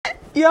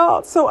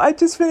Y'all, so I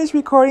just finished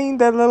recording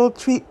the little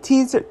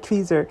teaser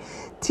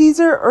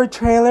or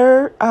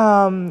trailer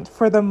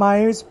for the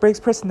Myers-Briggs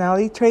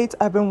personality traits.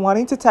 I've been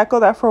wanting to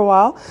tackle that for a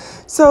while.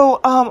 So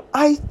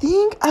I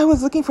think I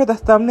was looking for the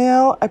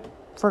thumbnail. I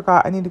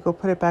forgot. I need to go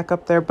put it back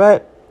up there.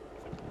 But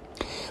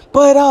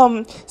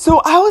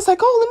so I was like,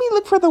 oh, let me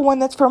look for the one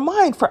that's for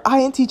mine, for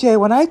INTJ.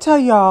 When I tell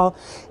y'all,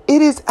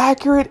 it is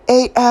accurate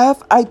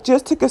AF. I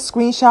just took a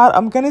screenshot.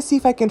 I'm going to see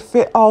if I can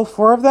fit all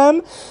four of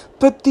them.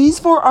 But these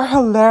four are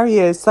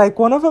hilarious. Like,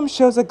 one of them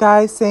shows a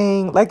guy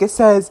saying, like, it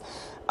says,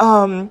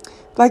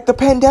 like, the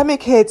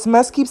pandemic hits,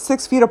 must keep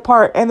 6 feet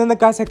apart. And then the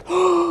guy's like,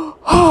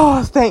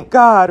 oh, thank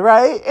God,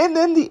 right? And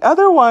then the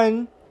other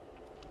one,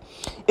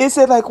 it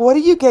said, like, what do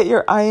you get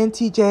your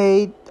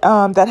INTJ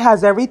that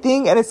has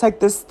everything? And it's like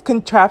this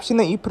contraption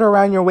that you put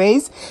around your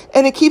waist,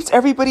 and it keeps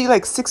everybody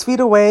like 6 feet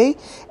away.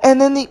 And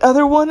then the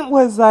other one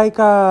was like,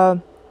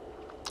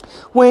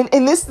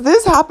 and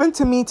this happened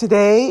to me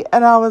today,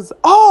 and I was,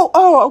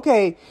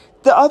 okay.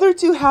 The other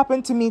two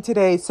happened to me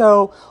today.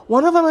 So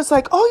one of them was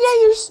like, oh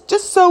yeah, you're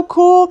just so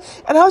cool.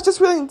 And I was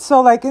just really,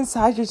 so like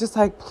inside, you're just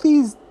like,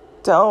 please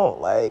don't,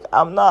 like,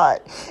 I'm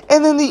not.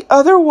 And then the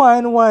other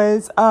one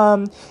was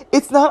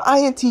it's not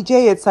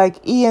INTJ, it's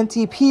like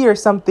ENTP or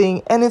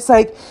something. And it's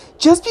like,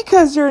 just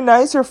because you're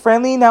nice or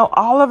friendly, now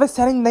all of a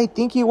sudden they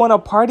think you want to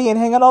party and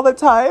hang out all the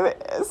time.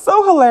 It's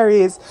so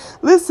hilarious.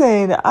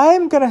 Listen,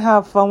 I'm gonna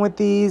have fun with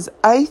these.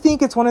 I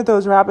think it's one of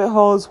those rabbit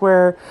holes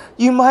where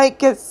you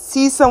might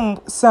see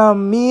some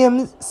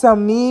memes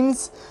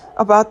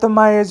about the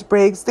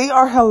Myers-Briggs. They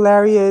are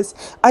hilarious.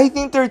 I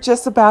think they're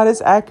just about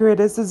as accurate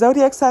as the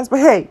zodiac signs, but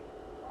hey,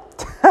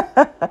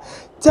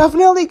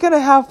 definitely gonna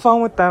have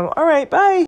fun with them. All right, bye.